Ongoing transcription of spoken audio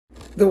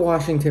The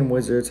Washington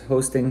Wizards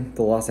hosting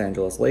the Los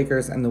Angeles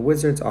Lakers, and the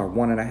Wizards are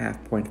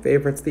 1.5 point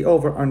favorites. The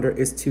over-under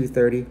is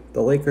 230.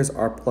 The Lakers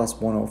are plus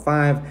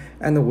 105,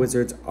 and the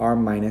Wizards are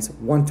minus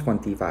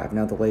 125.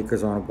 Now, the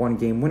Lakers are on a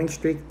one-game winning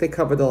streak. They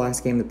covered the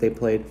last game that they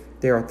played.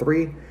 They are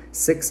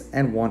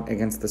 3-6-1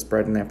 against the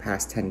spread in their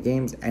past 10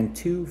 games, and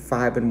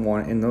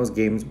 2-5-1 in those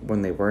games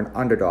when they were an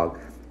underdog.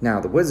 Now,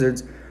 the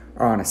Wizards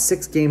are on a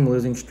 6-game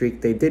losing streak.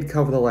 They did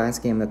cover the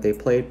last game that they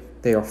played.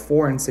 They are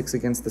 4-6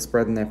 against the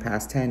spread in their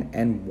past 10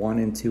 and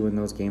 1-2 in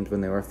those games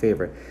when they were a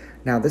favorite.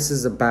 Now, this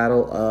is a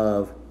battle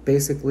of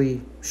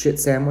basically shit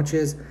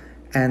sandwiches,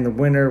 and the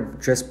winner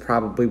just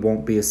probably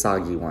won't be a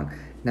soggy one.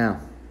 Now,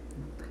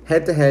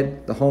 head to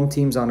head, the home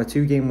team's on a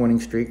 2-game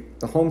winning streak.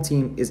 The home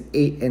team is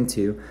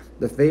 8-2.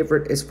 The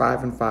favorite is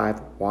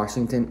 5-5.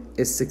 Washington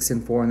is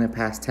 6-4 in their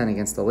past 10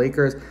 against the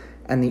Lakers,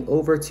 and the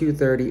over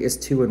 230 is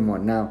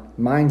 2-1. Now,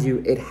 mind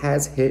you, it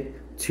has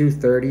hit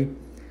 230.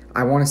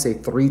 I want to say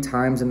 3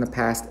 times in the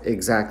past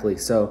exactly.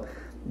 So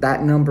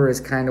that number is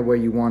kind of where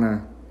you want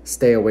to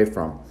stay away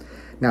from.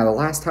 Now, the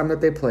last time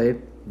that they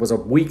played was a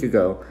week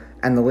ago,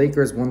 and the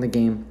Lakers won the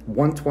game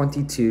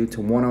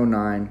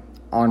 122-109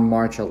 on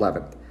March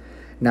 11th.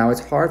 Now,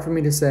 it's hard for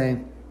me to say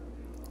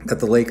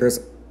that the Lakers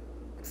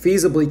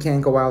feasibly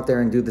can't go out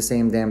there and do the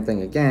same damn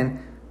thing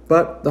again,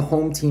 but the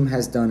home team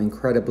has done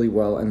incredibly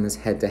well in this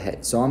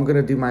head-to-head. So I'm going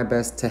to do my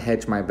best to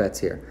hedge my bets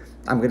here.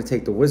 I'm going to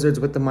take the Wizards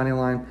with the money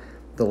line,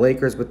 the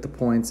Lakers with the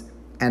points,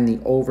 and the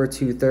over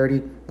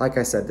 230. Like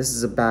I said, this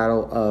is a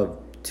battle of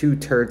 2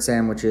 turd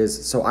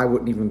sandwiches, so I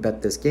wouldn't even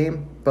bet this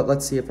game. But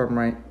let's see if I'm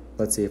right.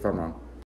 Let's see if I'm wrong.